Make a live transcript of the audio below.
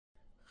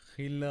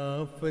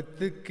खिलाफत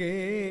के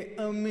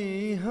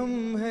अमी हम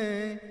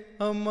हैं,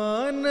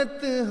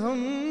 अमानत हम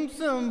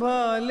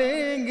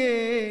संभालेंगे,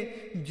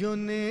 जो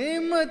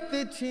नेमत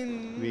छिन।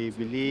 We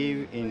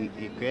believe in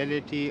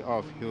equality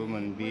of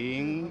human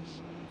beings,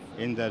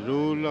 in the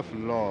rule of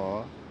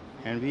law,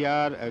 and we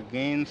are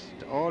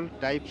against all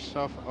types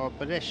of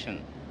oppression.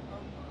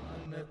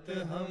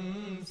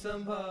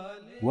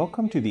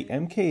 Welcome to the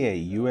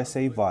MKA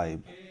USA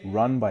Vibe,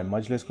 run by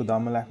Majlis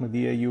Qudam Al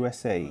Ahmadiyya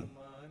USA,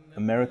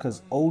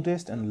 America's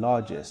oldest and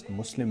largest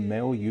Muslim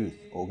male youth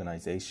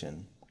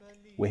organization.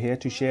 We're here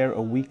to share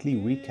a weekly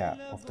recap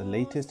of the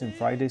latest in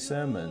Friday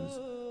sermons,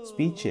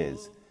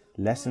 speeches,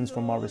 lessons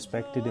from our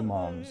respected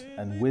imams,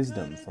 and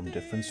wisdom from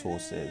different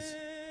sources.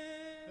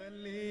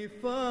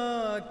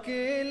 खलीफा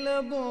के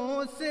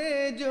लबों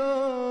से जो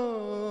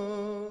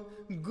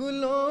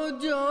गुलो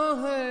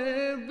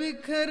जौहर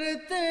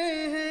बिखरते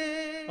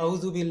हैं।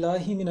 A'udhu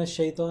billahi minash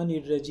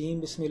shaitanir rajim.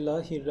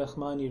 Bismillahir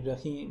rahmanir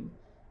rahim.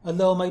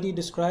 Allah Almighty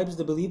describes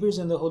the believers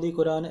in the Holy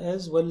Quran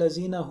as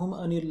وَالَّذِينَ هُمْ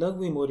عَنِ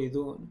اللَّغْوِ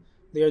مُعْرِضُونَ.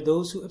 They are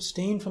those who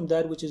abstain from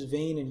that which is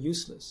vain and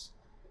useless.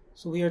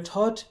 So we are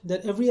taught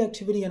that every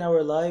activity in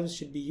our lives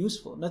should be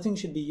useful. Nothing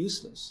should be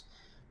useless.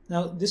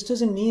 Now, this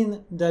doesn't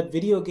mean that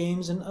video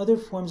games and other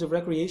forms of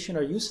recreation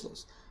are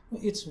useless.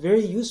 It's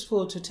very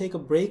useful to take a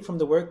break from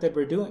the work that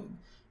we're doing,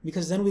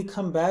 because then we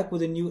come back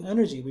with a new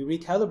energy. We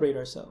recalibrate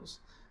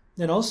ourselves.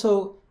 Then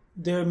also,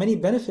 there are many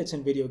benefits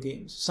in video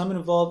games. Some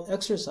involve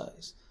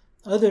exercise.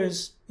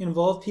 Others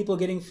involve people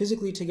getting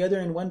physically together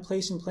in one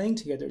place and playing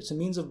together. It's a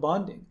means of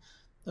bonding.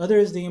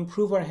 Others, they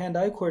improve our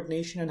hand-eye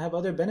coordination and have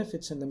other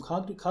benefits in them,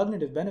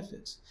 cognitive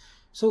benefits.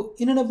 So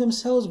in and of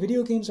themselves,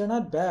 video games are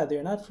not bad. They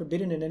are not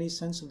forbidden in any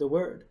sense of the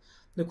word.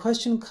 The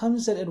question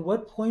comes that at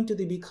what point do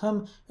they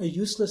become a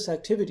useless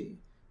activity?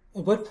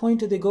 At what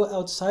point do they go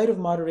outside of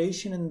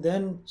moderation and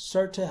then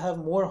start to have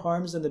more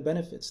harms than the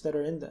benefits that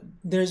are in them?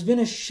 There's been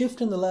a shift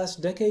in the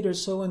last decade or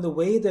so in the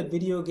way that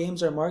video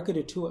games are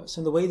marketed to us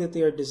and the way that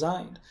they are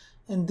designed.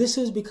 And this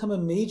has become a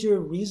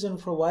major reason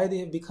for why they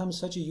have become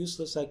such a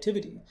useless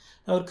activity.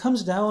 Now, it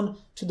comes down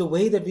to the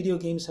way that video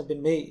games have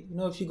been made.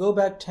 If you go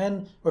back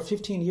 10 or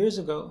 15 years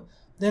ago,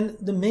 then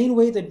the main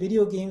way that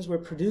video games were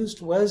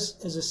produced was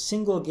as a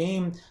single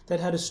game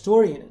that had a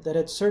story in it, that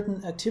had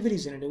certain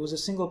activities in it. It was a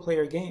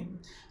single-player game.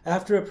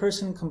 After a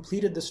person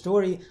completed the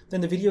story,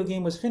 then the video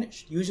game was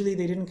finished. Usually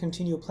they didn't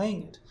continue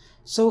playing it.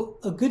 So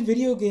a good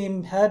video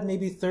game had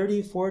maybe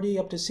 30, 40,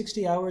 up to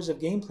 60 hours of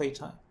gameplay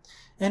time.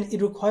 And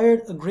it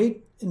required a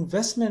great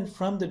investment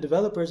from the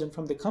developers and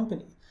from the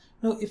company.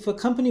 If a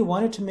company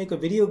wanted to make a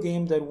video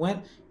game that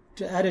went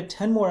to added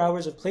 10 more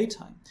hours of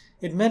playtime,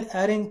 it meant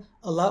adding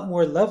a lot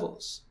more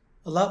levels,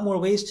 a lot more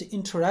ways to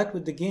interact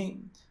with the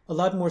game, a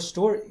lot more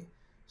story.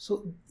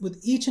 So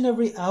with each and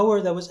every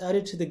hour that was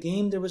added to the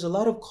game, there was a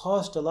lot of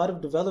cost, a lot of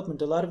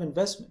development, a lot of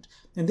investment.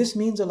 And this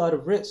means a lot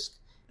of risk.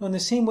 In the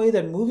same way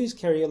that movies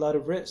carry a lot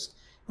of risk.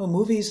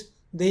 Movies,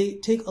 they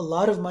take a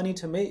lot of money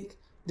to make.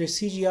 There's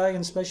CGI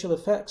and special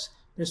effects.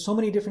 There's so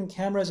many different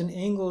cameras and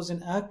angles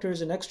and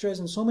actors and extras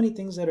and so many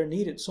things that are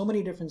needed, so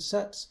many different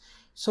sets.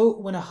 So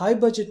when a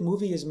high-budget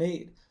movie is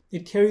made,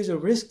 it carries a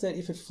risk that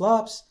if it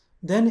flops,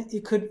 then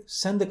it could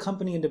send the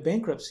company into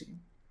bankruptcy.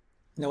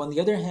 Now, on the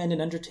other hand, in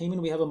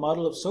entertainment, we have a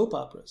model of soap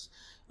operas.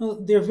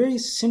 They're very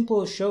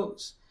simple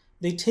shows.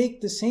 They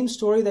take the same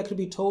story that could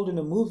be told in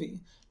a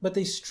movie, but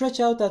they stretch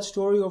out that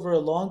story over a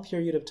long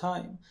period of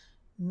time.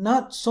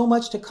 Not so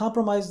much to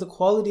compromise the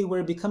quality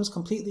where it becomes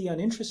completely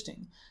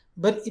uninteresting,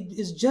 but it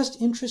is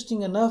just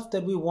interesting enough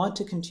that we want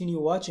to continue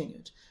watching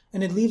it.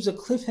 And it leaves a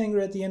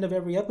cliffhanger at the end of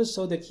every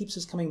episode that keeps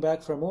us coming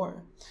back for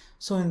more.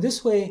 So in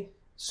this way,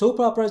 soap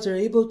operas are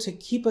able to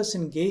keep us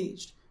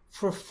engaged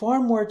for far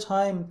more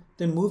time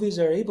than movies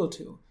are able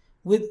to,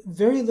 with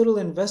very little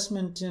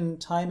investment in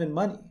time and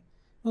money.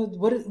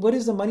 What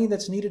is the money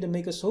that's needed to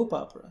make a soap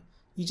opera?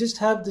 You just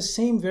have the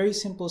same very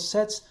simple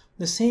sets,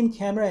 the same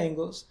camera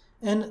angles,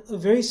 and a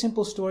very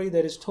simple story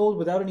that is told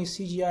without any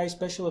CGI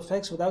special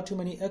effects, without too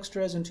many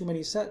extras and too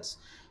many sets.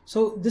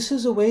 So this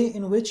is a way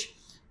in which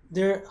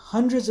there are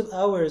hundreds of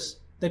hours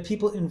that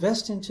people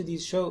invest into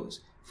these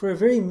shows for a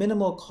very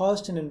minimal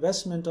cost and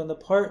investment on the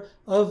part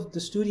of the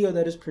studio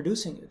that is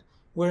producing it.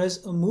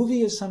 Whereas a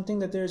movie is something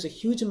that there is a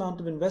huge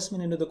amount of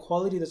investment into the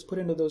quality that's put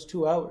into those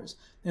 2 hours,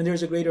 and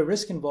there's a greater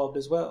risk involved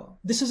as well.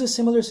 This is a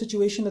similar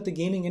situation that the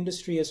gaming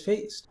industry has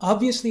faced.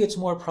 Obviously, it's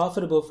more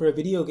profitable for a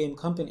video game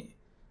company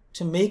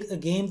to make a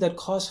game that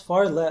costs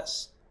far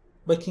less,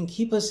 but can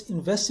keep us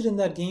invested in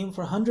that game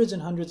for hundreds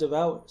and hundreds of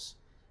hours.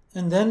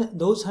 And then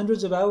those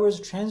hundreds of hours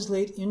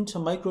translate into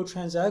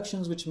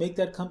microtransactions which make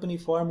that company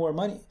far more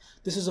money.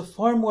 This is a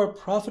far more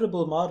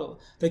profitable model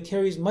that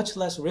carries much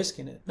less risk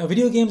in it. Now,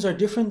 video games are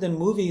different than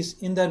movies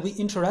in that we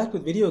interact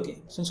with video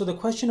games. And so the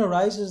question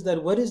arises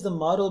that what is the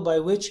model by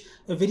which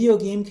a video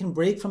game can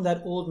break from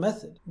that old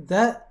method?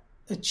 That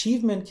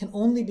achievement can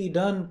only be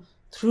done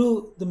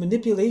through the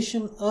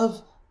manipulation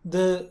of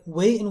the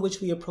way in which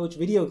we approach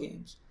video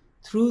games,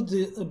 through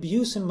the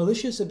abuse and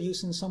malicious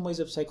abuse in some ways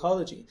of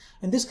psychology.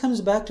 And this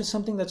comes back to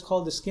something that's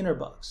called the Skinner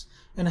box.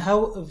 and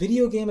how a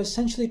video game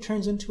essentially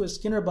turns into a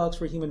Skinner box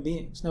for human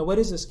beings. Now, what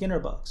is a Skinner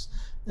box?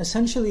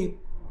 Essentially,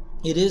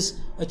 it is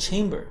a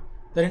chamber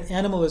that an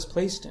animal is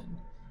placed in,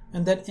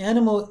 and that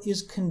animal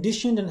is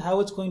conditioned in how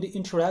it's going to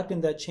interact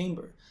in that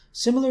chamber,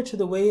 similar to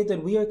the way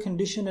that we are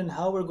conditioned in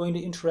how we're going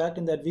to interact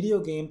in that video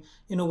game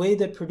in a way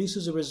that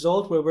produces a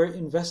result where we're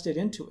invested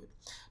into it.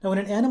 Now, when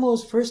an animal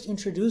is first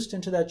introduced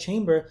into that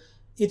chamber,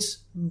 its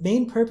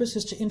main purpose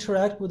is to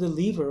interact with a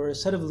lever or a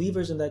set of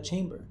levers in that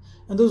chamber.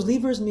 And those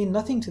levers mean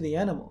nothing to the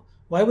animal.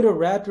 Why would a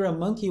rat or a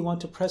monkey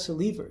want to press a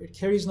lever? It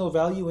carries no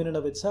value in and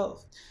of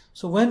itself.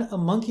 So when a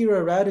monkey or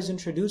a rat is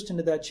introduced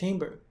into that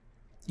chamber,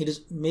 it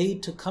is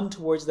made to come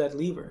towards that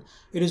lever.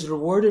 It is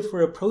rewarded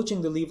for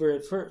approaching the lever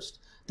at first.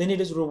 Then it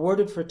is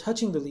rewarded for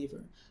touching the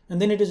lever. And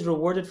then it is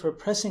rewarded for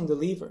pressing the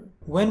lever.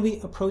 When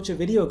we approach a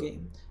video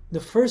game, the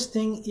first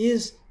thing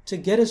is to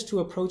get us to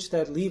approach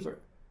that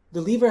lever.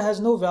 The lever has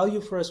no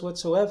value for us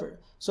whatsoever.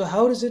 So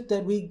how is it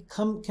that we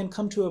can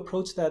come to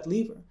approach that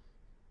lever?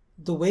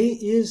 The way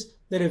is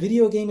that a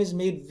video game is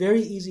made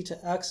very easy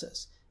to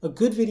access. A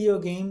good video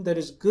game that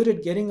is good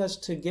at getting us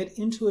to get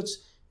into its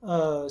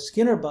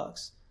Skinner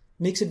box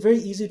makes it very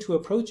easy to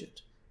approach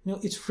it.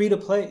 It's free to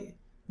play.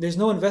 There's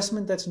no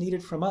investment that's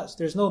needed from us.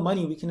 There's no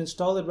money. We can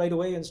install it right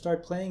away and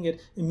start playing it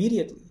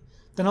immediately.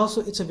 Then also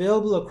it's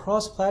available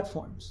across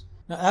platforms.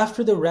 Now,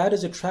 after the rat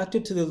is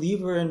attracted to the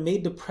lever and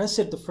made to press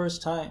it the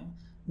first time,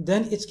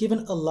 then it's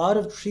given a lot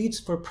of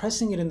treats for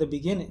pressing it in the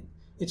beginning.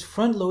 It's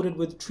front-loaded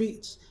with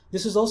treats.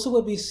 This is also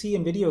what we see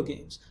in video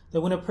games,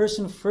 that when a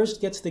person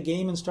first gets the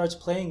game and starts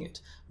playing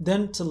it,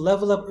 then to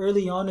level up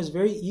early on is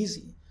very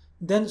easy.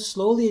 Then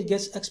slowly it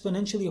gets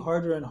exponentially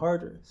harder and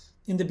harder.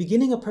 In the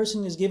beginning, a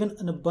person is given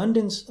an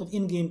abundance of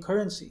in-game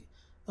currency,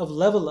 of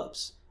level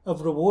ups,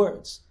 of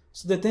rewards,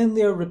 so that then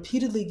they are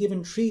repeatedly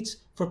given treats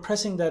for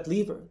pressing that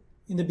lever.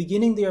 In the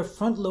beginning, they are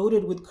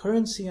front-loaded with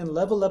currency and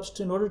level ups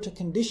in order to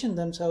condition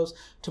themselves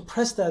to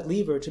press that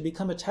lever, to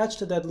become attached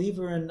to that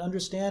lever and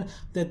understand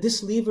that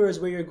this lever is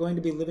where you're going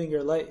to be living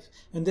your life.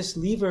 And this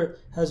lever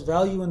has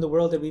value in the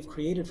world that we've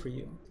created for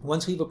you.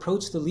 Once we've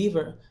approached the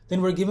lever, then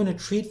we're given a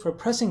treat for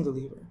pressing the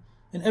lever.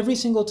 And every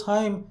single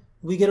time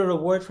we get a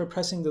reward for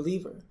pressing the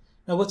lever.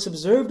 Now, what's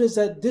observed is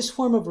that this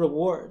form of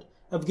reward,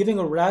 of giving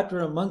a rat or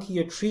a monkey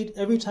a treat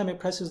every time it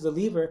presses the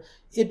lever,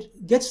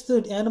 it gets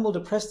the animal to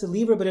press the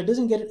lever, but it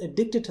doesn't get it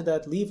addicted to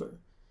that lever.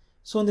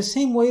 So in the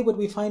same way, what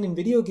we find in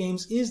video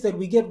games is that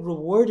we get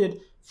rewarded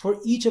for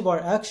each of our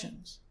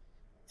actions.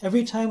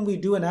 Every time we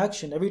do an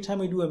action, every time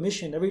we do a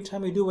mission, every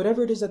time we do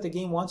whatever it is that the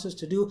game wants us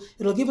to do,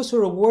 it'll give us a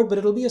reward, but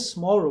it'll be a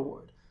small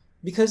reward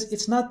because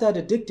it's not that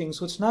addicting,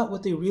 so it's not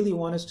what they really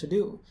want us to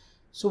do.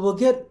 So we'll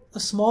get a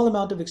small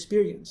amount of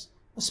experience,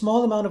 a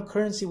small amount of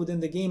currency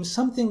within the game,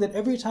 something that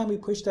every time we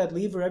push that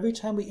lever, every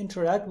time we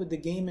interact with the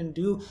game and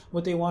do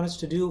what they want us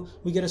to do,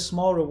 we get a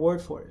small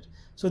reward for it.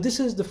 So this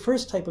is the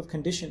first type of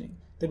conditioning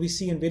that we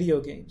see in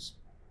video games.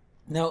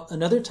 Now,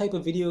 another type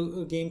of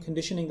video game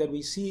conditioning that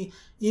we see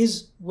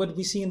is what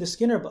we see in the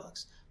Skinner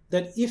box,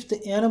 that if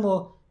the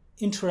animal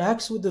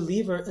interacts with the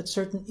lever at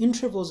certain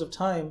intervals of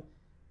time,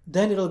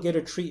 then it'll get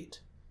a treat.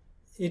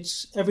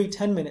 It's every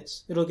 10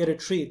 minutes, it'll get a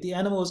treat. The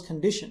animal is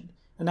conditioned.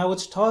 And now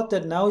it's taught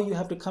that now you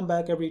have to come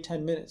back every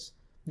 10 minutes.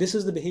 This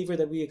is the behavior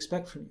that we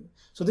expect from you.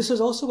 So this is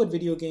also what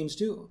video games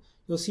do.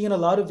 You'll see in a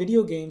lot of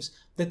video games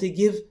that they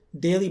give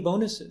daily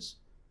bonuses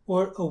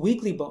or a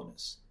weekly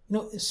bonus.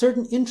 A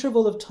certain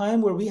interval of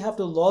time where we have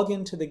to log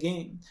into the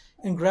game.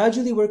 And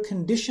gradually we're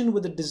conditioned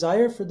with a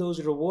desire for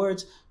those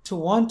rewards to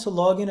want to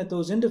log in at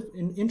those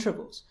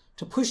intervals,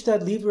 to push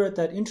that lever at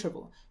that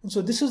interval. And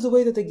so this is the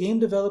way that the game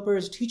developer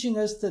is teaching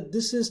us that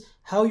this is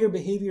how your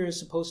behavior is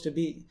supposed to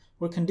be.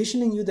 We're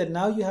conditioning you that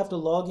now you have to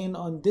log in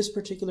on this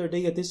particular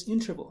day at this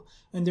interval.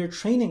 And they're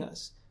training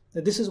us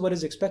that this is what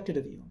is expected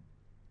of you.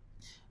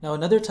 Now,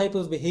 another type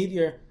of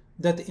behavior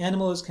that the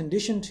animal is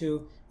conditioned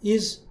to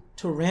is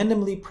to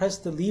randomly press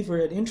the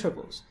lever at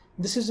intervals.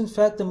 This is in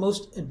fact the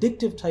most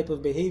addictive type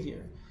of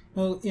behavior.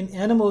 Now, in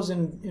animals,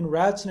 in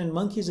rats and in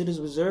monkeys, it is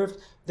observed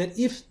that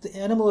if the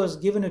animal is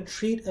given a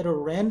treat at a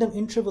random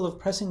interval of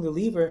pressing the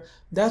lever,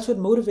 that's what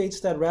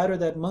motivates that rat or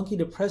that monkey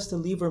to press the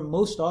lever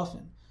most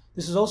often.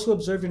 This is also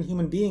observed in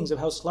human beings of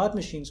how slot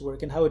machines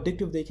work and how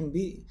addictive they can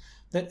be.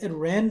 That at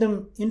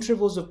random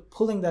intervals of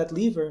pulling that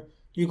lever,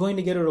 you're going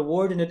to get a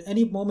reward, and at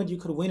any moment you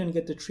could win and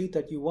get the treat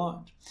that you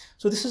want.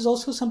 So this is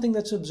also something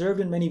that's observed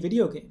in many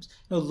video games.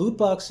 Loot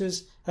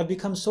boxes have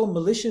become so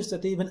malicious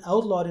that they've been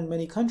outlawed in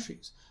many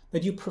countries,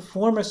 that you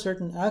perform a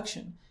certain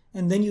action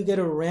and then you get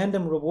a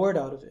random reward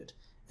out of it.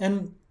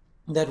 And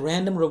that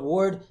random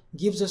reward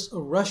gives us a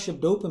rush of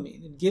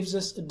dopamine. It gives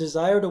us a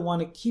desire to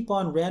want to keep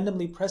on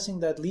randomly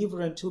pressing that lever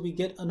until we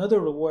get another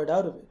reward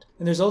out of it.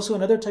 And there's also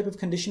another type of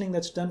conditioning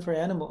that's done for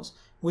animals,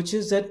 which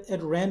is that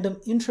at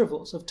random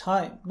intervals of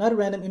time, not at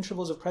random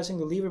intervals of pressing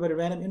the lever, but at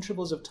random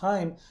intervals of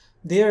time,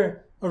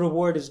 there a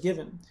reward is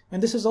given.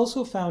 And this is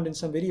also found in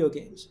some video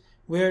games,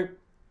 where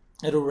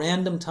at a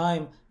random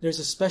time, there's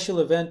a special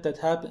event that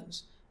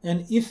happens.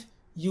 And if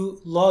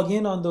you log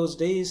in on those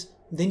days,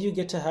 then you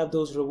get to have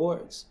those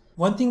rewards.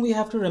 One thing we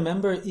have to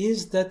remember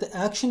is that the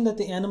action that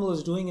the animal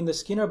is doing in the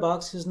Skinner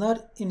box is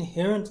not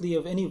inherently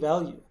of any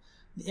value.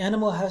 The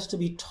animal has to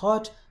be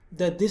taught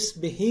that this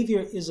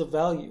behavior is of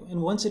value.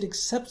 And once it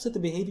accepts that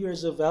the behavior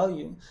is of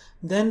value,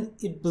 then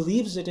it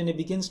believes it and it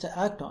begins to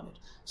act on it.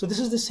 So this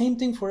is the same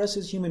thing for us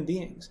as human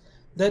beings,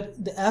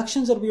 that the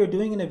actions that we are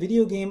doing in a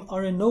video game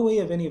are in no way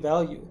of any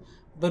value.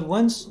 But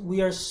once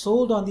we are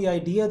sold on the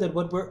idea that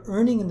what we're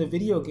earning in the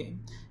video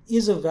game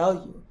is of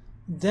value,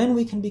 then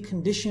we can be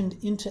conditioned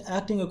into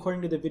acting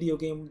according to the video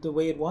game the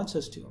way it wants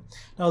us to.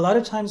 Now, a lot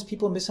of times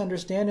people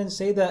misunderstand and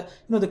say that,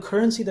 the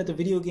currency that the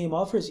video game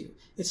offers you,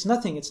 it's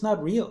nothing, it's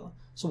not real.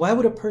 So why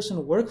would a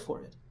person work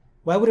for it?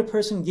 Why would a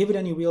person give it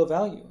any real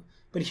value?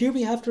 But here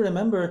we have to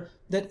remember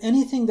that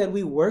anything that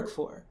we work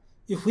for,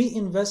 if we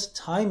invest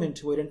time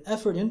into it and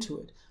effort into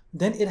it,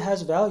 then it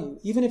has value,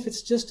 even if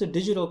it's just a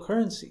digital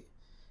currency.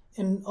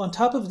 And on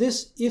top of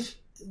this, if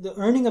the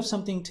earning of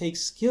something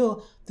takes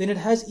skill, then it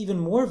has even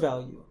more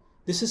value.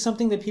 This is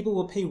something that people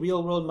will pay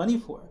real world money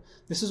for.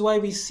 This is why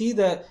we see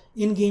that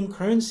in-game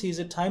currencies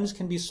at times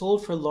can be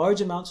sold for large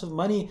amounts of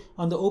money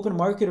on the open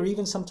market or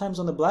even sometimes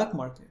on the black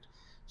market.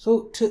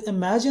 So to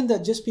imagine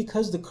that just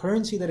because the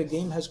currency that a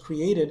game has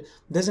created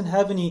doesn't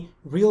have any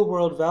real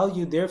world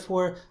value,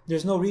 therefore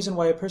there's no reason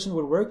why a person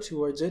would work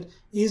towards it,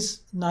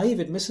 is naive.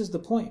 It misses the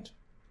point.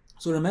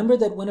 So remember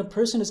that when a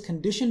person is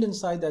conditioned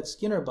inside that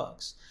Skinner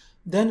box,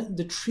 then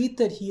the treat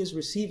that he is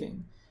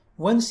receiving,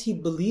 once he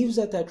believes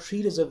that that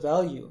treat is of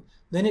value,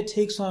 then it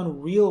takes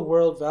on real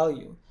world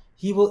value.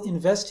 He will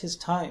invest his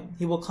time.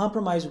 He will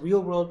compromise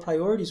real world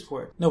priorities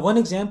for it. Now, one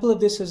example of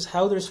this is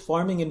how there's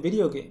farming in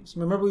video games.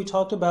 Remember we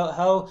talked about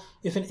how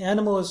if an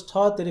animal is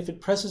taught that if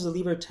it presses the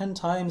lever 10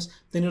 times,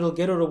 then it'll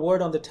get a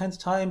reward on the 10th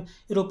time,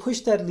 it'll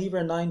push that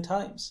lever 9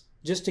 times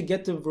just to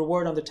get the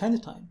reward on the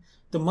 10th time.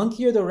 The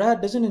monkey or the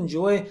rat doesn't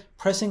enjoy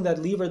pressing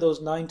that lever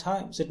those 9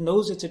 times. It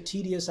knows it's a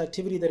tedious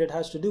activity that it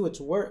has to do.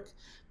 It's work.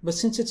 But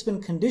since it's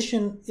been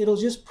conditioned, it'll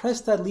just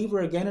press that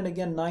lever again and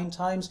again 9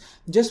 times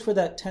just for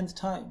that 10th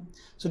time.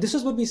 So this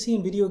is what we see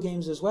in video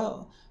games as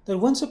well. That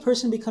once a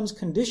person becomes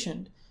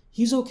conditioned,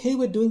 he's okay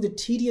with doing the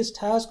tedious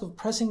task of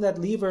pressing that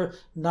lever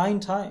 9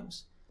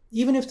 times.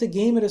 Even if the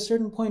game at a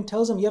certain point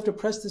tells him you have to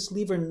press this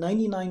lever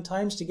 99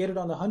 times to get it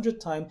on the 100th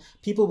time,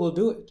 people will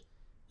do it.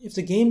 If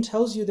the game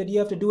tells you that you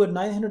have to do it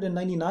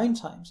 999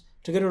 times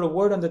to get a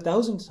reward on the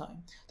 1000th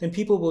time, then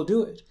people will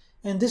do it.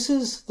 And this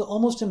is the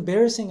almost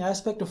embarrassing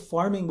aspect of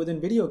farming within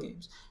video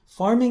games.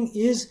 Farming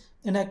is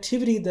an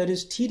activity that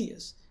is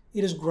tedious.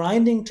 It is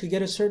grinding to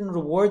get a certain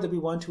reward that we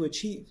want to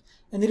achieve.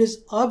 And it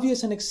is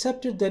obvious and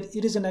accepted that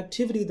it is an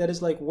activity that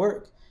is like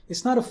work.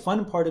 It's not a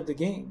fun part of the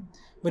game,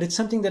 but it's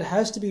something that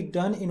has to be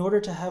done in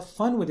order to have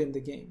fun within the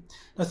game.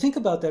 Now think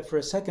about that for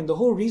a second. The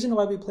whole reason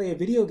why we play a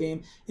video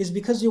game is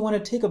because you want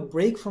to take a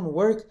break from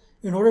work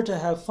in order to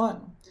have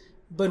fun.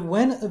 But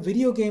when a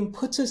video game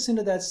puts us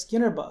into that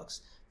Skinner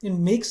box, it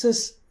makes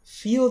us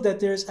feel that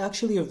there's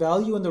actually a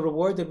value in the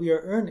reward that we are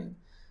earning,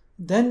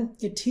 then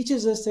it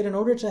teaches us that in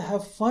order to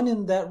have fun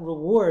in that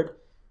reward,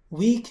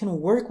 we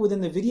can work within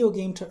the video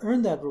game to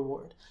earn that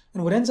reward.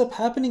 And what ends up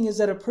happening is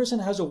that a person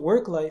has a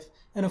work life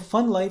and a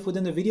fun life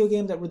within the video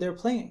game that they're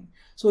playing.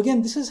 So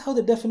again, this is how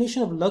the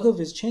definition of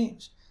lagav is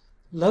changed.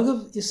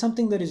 Lagav is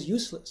something that is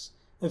useless.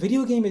 A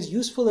video game is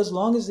useful as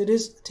long as it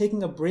is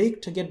taking a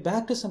break to get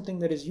back to something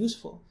that is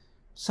useful,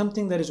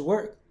 something that is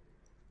work.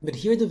 But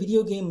here the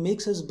video game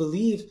makes us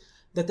believe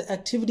that the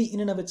activity in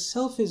and of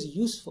itself is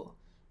useful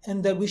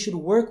and that we should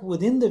work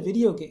within the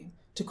video game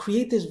to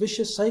create this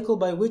vicious cycle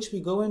by which we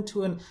go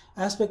into an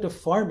aspect of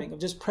farming, of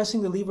just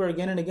pressing the lever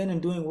again and again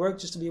and doing work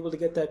just to be able to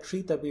get that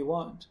treat that we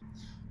want.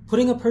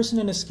 Putting a person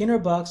in a Skinner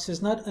box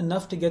is not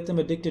enough to get them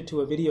addicted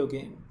to a video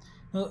game.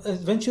 Now,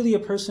 eventually a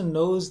person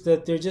knows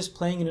that they're just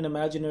playing in an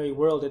imaginary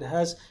world. It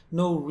has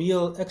no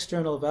real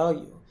external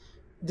value.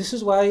 This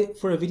is why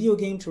for a video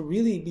game to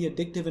really be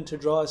addictive and to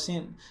draw us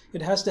in,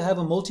 it has to have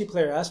a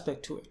multiplayer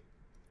aspect to it.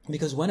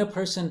 Because when a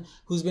person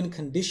who's been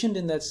conditioned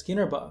in that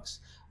Skinner box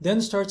then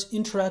starts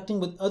interacting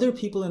with other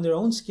people in their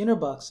own Skinner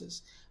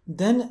boxes,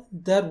 then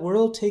that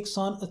world takes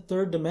on a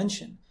third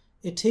dimension.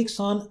 It takes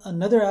on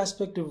another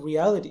aspect of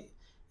reality.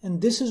 And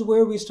this is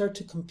where we start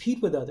to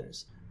compete with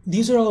others.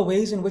 These are all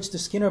ways in which the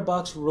Skinner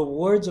box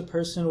rewards a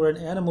person or an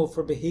animal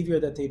for behavior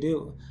that they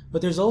do.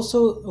 But there's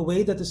also a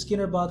way that the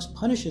Skinner box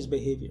punishes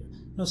behavior.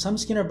 Some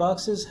Skinner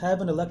boxes have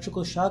an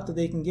electrical shock that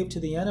they can give to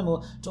the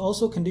animal to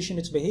also condition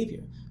its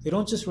behavior. They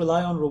don't just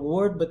rely on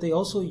reward, but they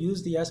also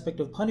use the aspect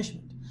of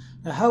punishment.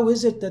 Now, how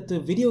is it that the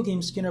video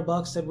game Skinner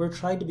box that we're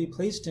trying to be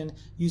placed in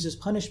uses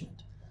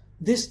punishment?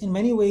 This, in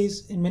many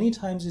ways, in many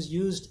times, is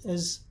used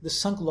as the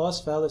sunk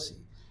loss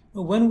fallacy.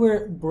 When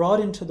we're brought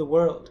into the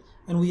world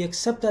and we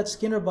accept that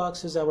Skinner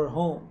box as our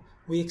home,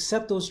 we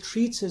accept those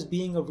treats as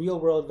being of real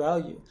world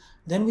value,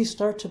 then we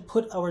start to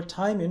put our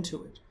time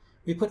into it.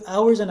 We put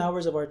hours and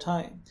hours of our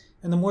time.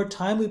 And the more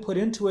time we put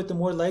into it, the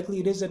more likely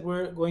it is that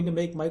we're going to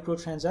make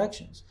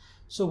microtransactions.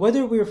 So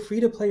whether we're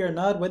free to play or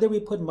not, whether we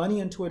put money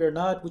into it or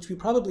not, which we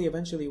probably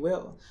eventually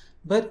will,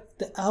 but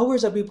the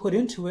hours that we put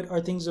into it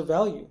are things of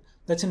value.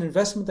 That's an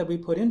investment that we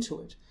put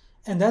into it.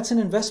 And that's an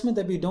investment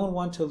that we don't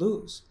want to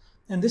lose.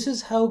 And this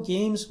is how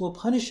games will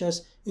punish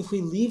us if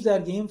we leave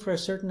that game for a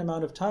certain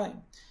amount of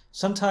time.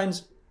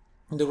 Sometimes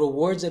the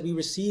rewards that we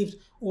received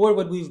or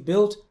what we've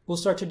built will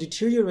start to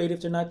deteriorate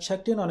if they're not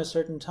checked in on a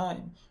certain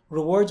time.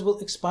 Rewards will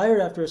expire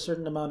after a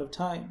certain amount of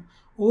time.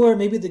 Or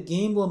maybe the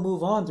game will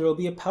move on. There will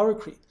be a power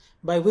creep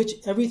by which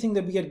everything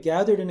that we had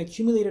gathered and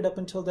accumulated up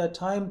until that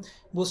time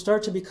will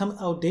start to become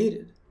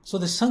outdated. So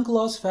the sunk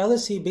loss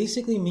fallacy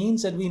basically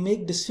means that we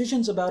make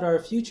decisions about our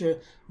future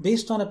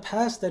based on a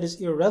past that is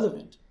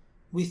irrelevant.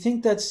 We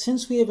think that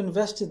since we have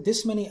invested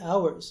this many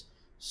hours,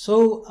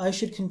 so I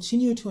should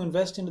continue to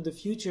invest into the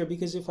future,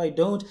 because if I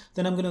don't,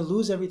 then I'm going to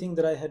lose everything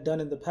that I had done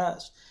in the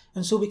past.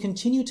 And so we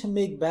continue to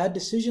make bad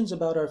decisions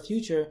about our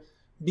future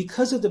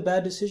because of the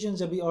bad decisions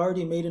that we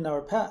already made in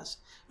our past.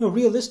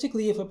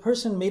 Realistically, if a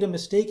person made a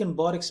mistake and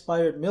bought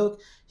expired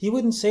milk, he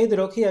wouldn't say that,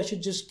 okay, I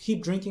should just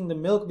keep drinking the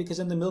milk because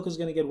then the milk is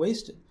going to get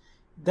wasted.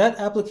 That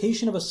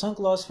application of a sunk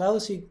loss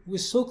fallacy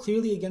was so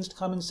clearly against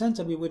common sense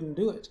that we wouldn't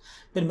do it.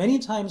 But many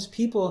times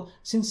people,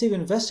 since they've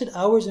invested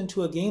hours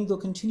into a game, they'll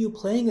continue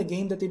playing a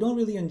game that they don't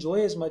really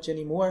enjoy as much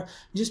anymore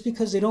just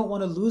because they don't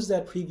want to lose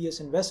that previous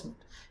investment.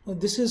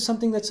 This is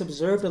something that's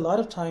observed a lot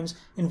of times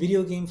in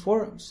video game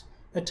forums.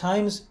 At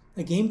times,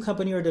 a game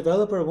company or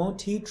developer won't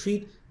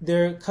treat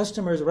their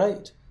customers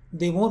right.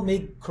 They won't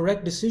make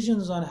correct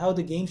decisions on how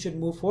the game should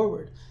move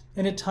forward.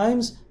 And at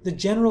times, the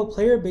general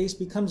player base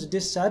becomes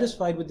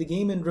dissatisfied with the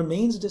game and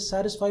remains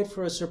dissatisfied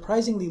for a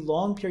surprisingly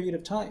long period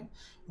of time,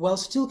 while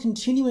still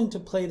continuing to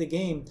play the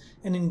game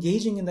and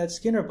engaging in that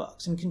Skinner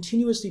box and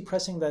continuously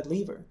pressing that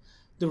lever.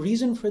 The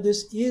reason for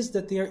this is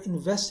that they are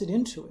invested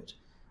into it,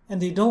 and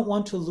they don't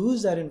want to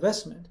lose that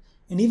investment.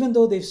 And even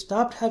though they've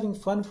stopped having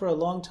fun for a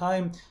long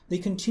time, they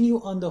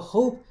continue on the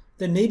hope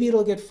that maybe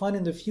it'll get fun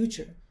in the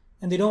future,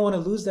 and they don't want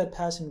to lose that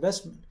past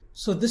investment.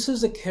 So this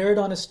is a carrot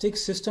on a stick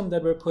system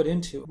that we're put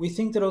into. We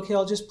think that, okay,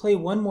 I'll just play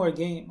one more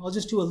game. I'll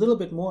just do a little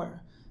bit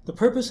more. The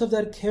purpose of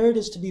that carrot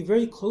is to be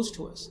very close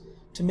to us,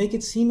 to make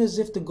it seem as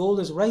if the goal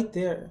is right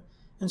there.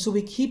 And so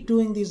we keep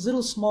doing these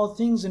little small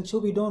things until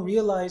we don't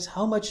realize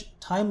how much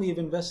time we have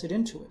invested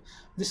into it.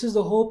 This is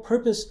the whole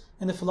purpose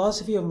and the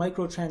philosophy of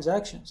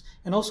microtransactions,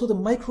 and also the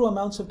micro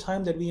amounts of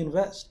time that we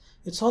invest.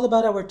 It's all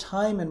about our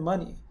time and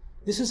money.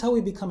 This is how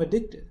we become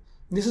addicted.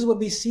 And this is what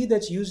we see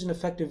that's used in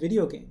effective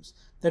video games,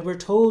 that we're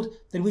told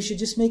that we should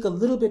just make a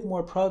little bit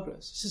more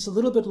progress, just a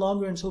little bit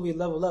longer until we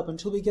level up,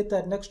 until we get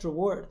that next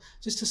reward,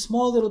 just a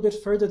small little bit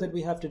further that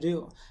we have to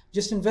do.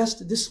 Just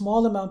invest this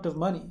small amount of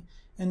money.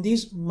 And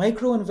these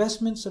micro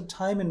investments of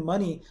time and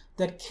money,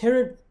 that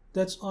carrot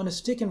that's on a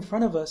stick in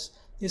front of us,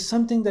 is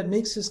something that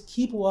makes us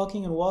keep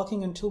walking and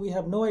walking until we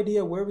have no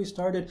idea where we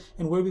started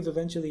and where we've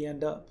eventually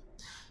end up.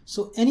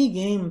 So any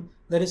game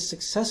that is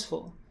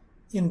successful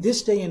in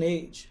this day and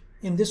age,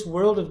 in this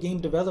world of game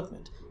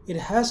development, it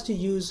has to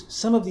use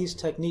some of these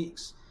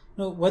techniques.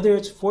 Whether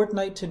it's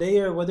Fortnite today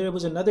or whether it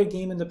was another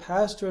game in the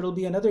past or it'll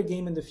be another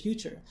game in the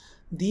future,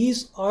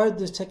 these are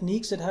the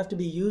techniques that have to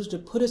be used to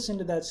put us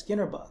into that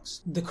Skinner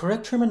box. The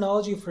correct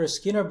terminology for a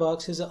Skinner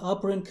box is an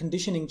operant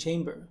conditioning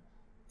chamber.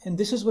 And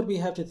this is what we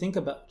have to think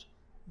about,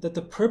 that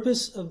the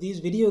purpose of these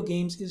video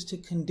games is to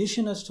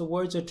condition us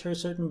towards a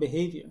certain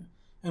behavior.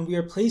 And we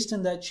are placed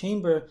in that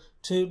chamber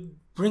to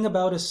bring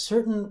about a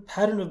certain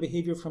pattern of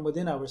behavior from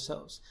within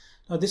ourselves.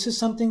 Now, this is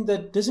something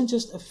that doesn't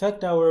just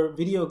affect our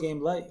video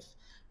game life,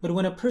 but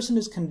when a person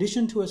is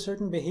conditioned to a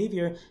certain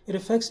behavior, it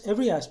affects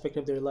every aspect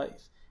of their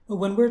life.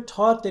 When we're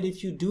taught that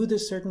if you do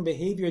this certain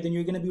behavior, then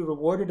you're going to be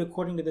rewarded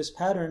according to this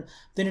pattern,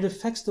 then it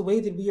affects the way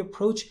that we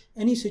approach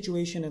any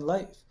situation in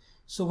life.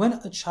 So when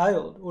a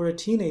child or a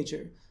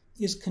teenager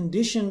is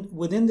conditioned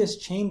within this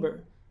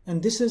chamber,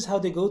 and this is how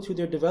they go through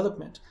their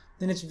development,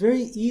 then it's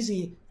very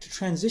easy to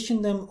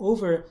transition them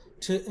over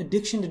to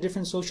addiction to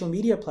different social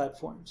media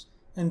platforms.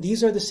 And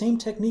these are the same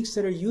techniques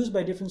that are used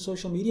by different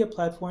social media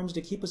platforms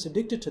to keep us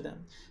addicted to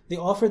them. They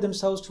offer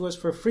themselves to us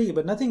for free,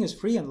 but nothing is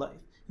free in life.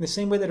 In the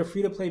same way that a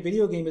free-to-play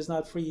video game is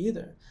not free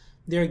either.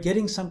 They're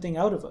getting something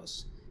out of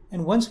us.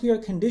 And once we are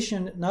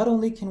conditioned, not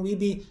only can we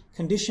be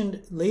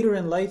conditioned later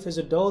in life as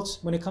adults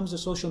when it comes to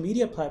social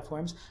media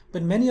platforms,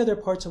 but many other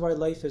parts of our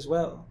life as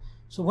well.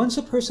 So once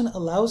a person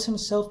allows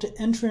himself to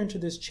enter into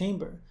this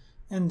chamber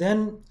and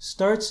then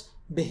starts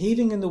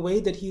behaving in the way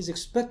that he is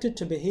expected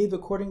to behave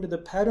according to the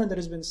pattern that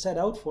has been set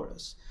out for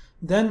us,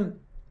 then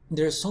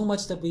there's so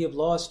much that we have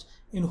lost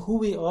in who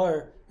we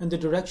are and the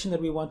direction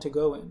that we want to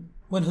go in.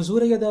 When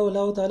Huzur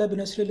Ayyadahullah Ta'ala bin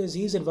Nasr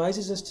al-Aziz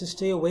advises us to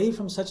stay away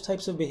from such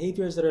types of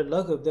behaviors that are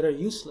laghab, that are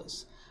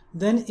useless,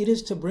 then it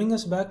is to bring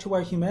us back to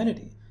our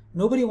humanity.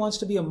 Nobody wants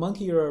to be a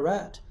monkey or a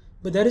rat,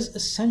 but that is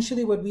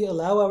essentially what we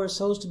allow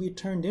ourselves to be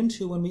turned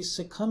into when we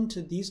succumb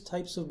to these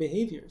types of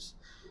behaviors.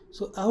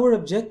 So our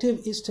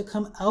objective is to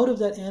come out of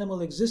that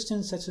animal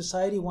existence that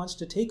society wants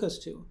to take us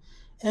to,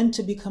 and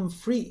to become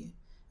free.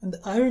 And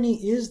the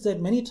irony is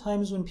that many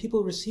times when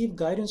people receive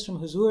guidance from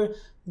Huzur,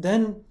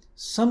 then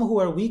some who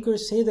are weaker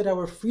say that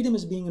our freedom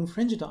is being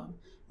infringed on,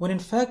 when in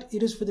fact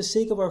it is for the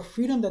sake of our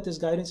freedom that this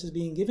guidance is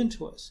being given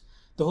to us.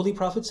 The Holy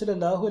Prophet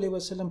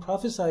ﷺ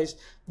prophesies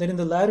that in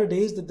the latter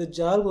days the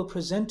Dajjal will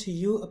present to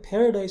you a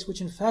paradise which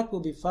in fact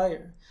will be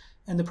fire.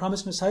 And the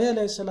promised Messiah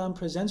ﷺ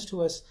presents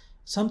to us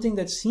something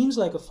that seems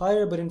like a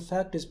fire but in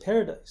fact is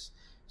paradise.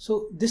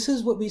 So this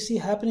is what we see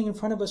happening in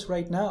front of us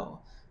right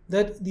now.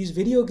 That these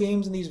video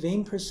games and these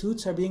vain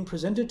pursuits are being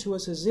presented to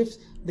us as if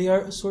they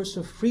are a source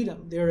of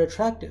freedom, they are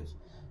attractive.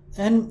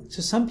 And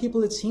to some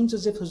people it seems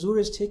as if Huzur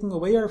is taking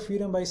away our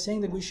freedom by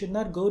saying that we should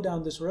not go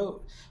down this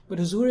road. But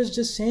Huzur is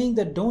just saying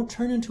that don't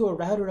turn into a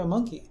rat or a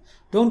monkey.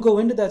 Don't go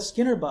into that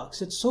Skinner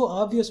box. It's so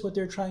obvious what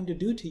they're trying to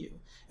do to you.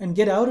 And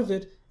get out of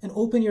it and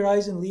open your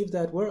eyes and leave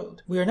that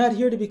world. We are not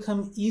here to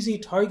become easy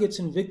targets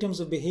and victims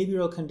of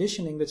behavioral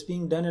conditioning that's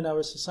being done in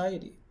our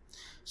society.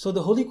 So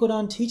the Holy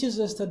Quran teaches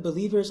us that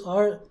believers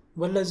are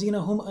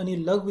وَالَّذِينَ هُمْ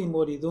أَنِ اللَّغْوِ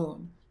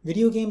مُعْرِضُونَ.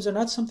 Video games are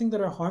not something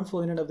that are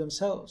harmful in and of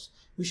themselves.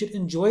 We should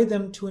enjoy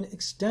them to an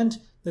extent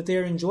that they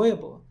are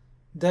enjoyable,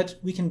 that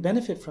we can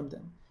benefit from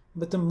them.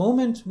 But the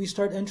moment we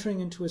start entering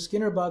into a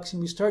Skinner box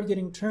and we start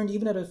getting turned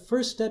even at a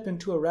first step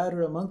into a rat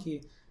or a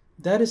monkey,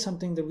 that is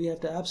something that we have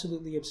to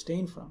absolutely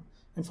abstain from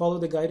and follow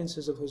the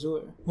guidances of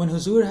Huzur. When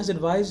Huzur has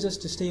advised us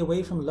to stay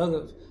away from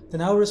laghav,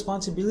 then our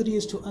responsibility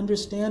is to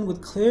understand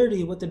with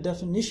clarity what the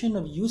definition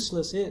of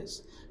useless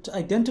is, to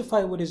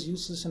identify what is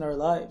useless in our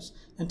lives,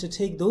 and to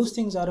take those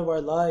things out of our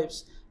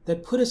lives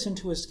that put us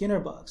into a Skinner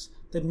box,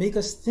 that make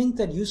us think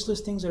that useless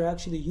things are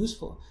actually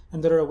useful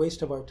and that are a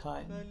waste of our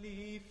time.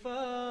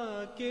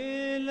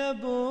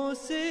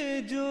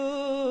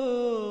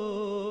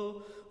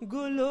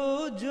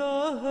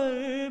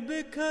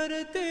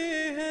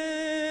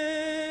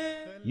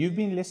 You've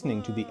been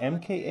listening to the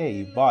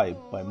MKA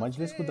Vibe by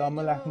Majlis Qudam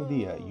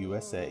Al-Ahmadiyya,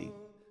 USA,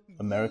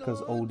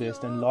 America's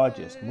oldest and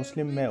largest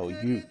Muslim male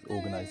youth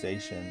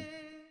organization.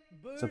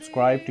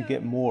 Subscribe to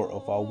get more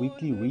of our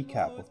weekly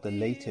recap of the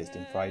latest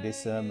in Friday's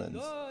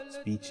sermons,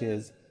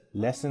 speeches,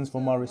 lessons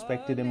from our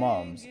respected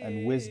imams,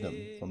 and wisdom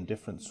from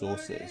different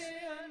sources.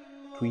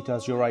 Tweet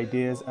us your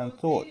ideas and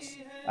thoughts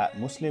at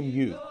Muslim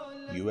Youth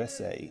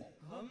USA.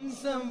 हम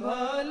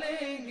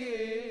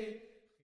संभालेंगे